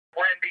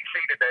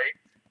see today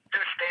to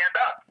stand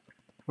up.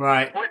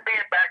 Right. Quit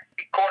being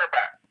backseat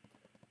quarterback.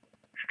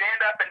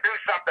 Stand up and do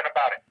something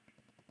about it.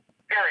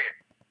 Period.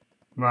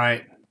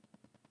 Right.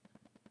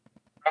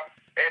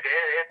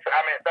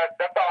 I mean,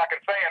 that's all I can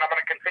say, and I'm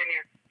going to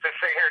continue to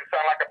sit here and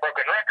sound like a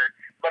broken record,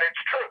 but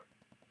it's true.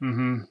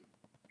 Mm-hmm.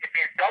 If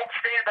you don't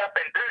stand up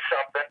and do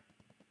something,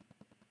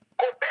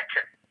 quit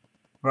bitching.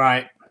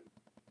 Right.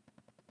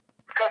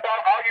 Because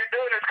all you're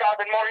doing is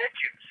causing more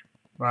issues.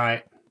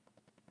 Right.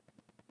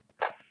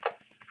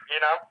 You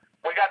know,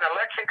 we got an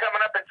election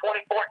coming up in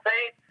 2014,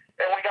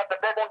 and we got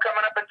the big one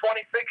coming up in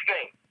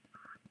 2016.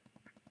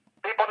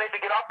 People need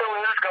to get off their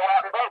rears, go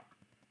out and vote.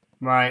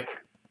 Right.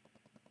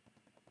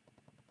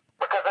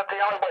 Because that's the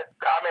only way.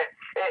 I mean,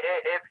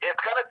 it's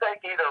going to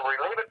take either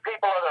relieving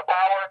people of the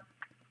power,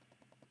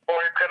 or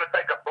it's going to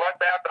take a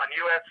bloodbath on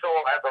U.S.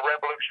 soil as a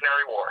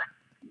revolutionary war.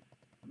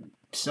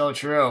 So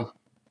true.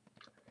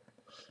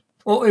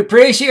 Well, we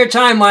appreciate your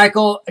time,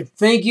 Michael.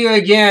 Thank you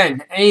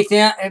again.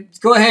 Anything?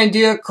 Go ahead and do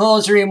your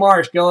closing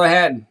remarks. Go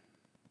ahead.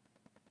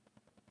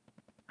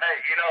 Hey,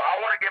 you know,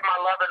 I want to give my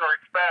love and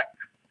respect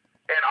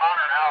and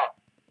honor out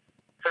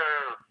to,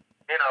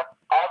 you know,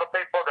 all the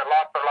people that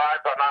lost their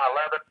lives on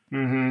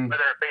 9/11,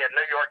 whether it be in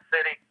New York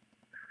City,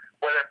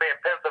 whether it be in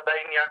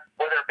Pennsylvania,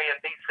 whether it be in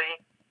D.C.,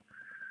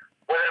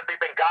 whether it be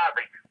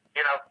Benghazi.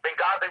 You know,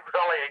 Benghazi was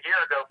only a year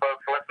ago,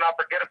 folks, so let's not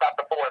forget about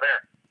the four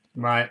there.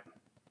 Right.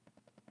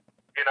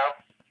 You know,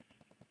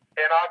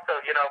 and also,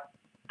 you know,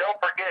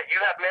 don't forget, you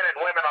have men and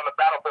women on the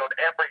battlefield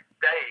every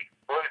day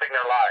losing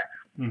their lives.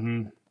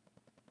 You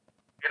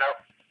know,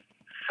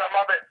 some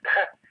of it,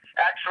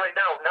 actually,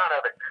 no, none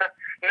of it.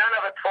 None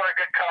of it's for a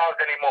good cause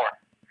anymore.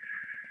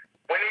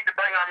 We need to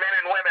bring our men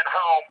and women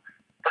home,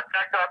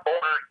 protect our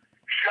borders,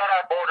 shut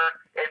our borders,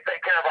 and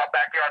take care of our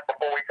backyard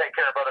before we take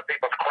care of other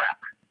people's crap.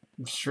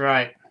 That's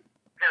right.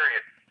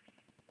 Period.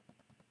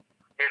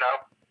 You know,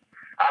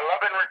 I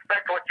love and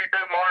respect what you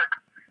do, Mark.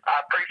 I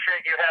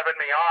appreciate you having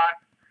me on.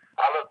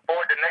 I look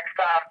forward to next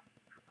time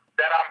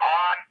that I'm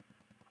on,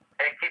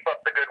 and keep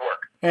up the good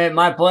work. Hey,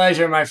 my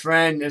pleasure, my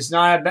friend. It's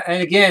not about,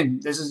 and again,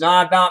 this is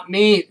not about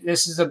me.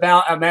 This is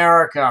about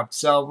America.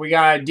 So we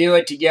gotta do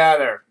it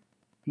together.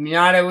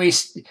 United we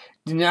stand,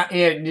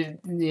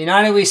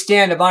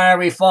 divided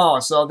we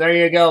fall. So there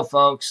you go,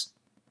 folks.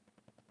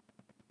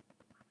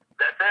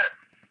 That's it.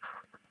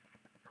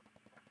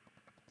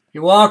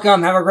 You're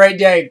welcome. Have a great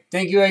day.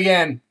 Thank you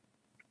again.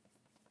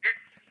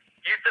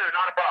 You too,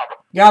 not a problem.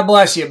 God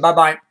bless you.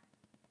 Bye-bye.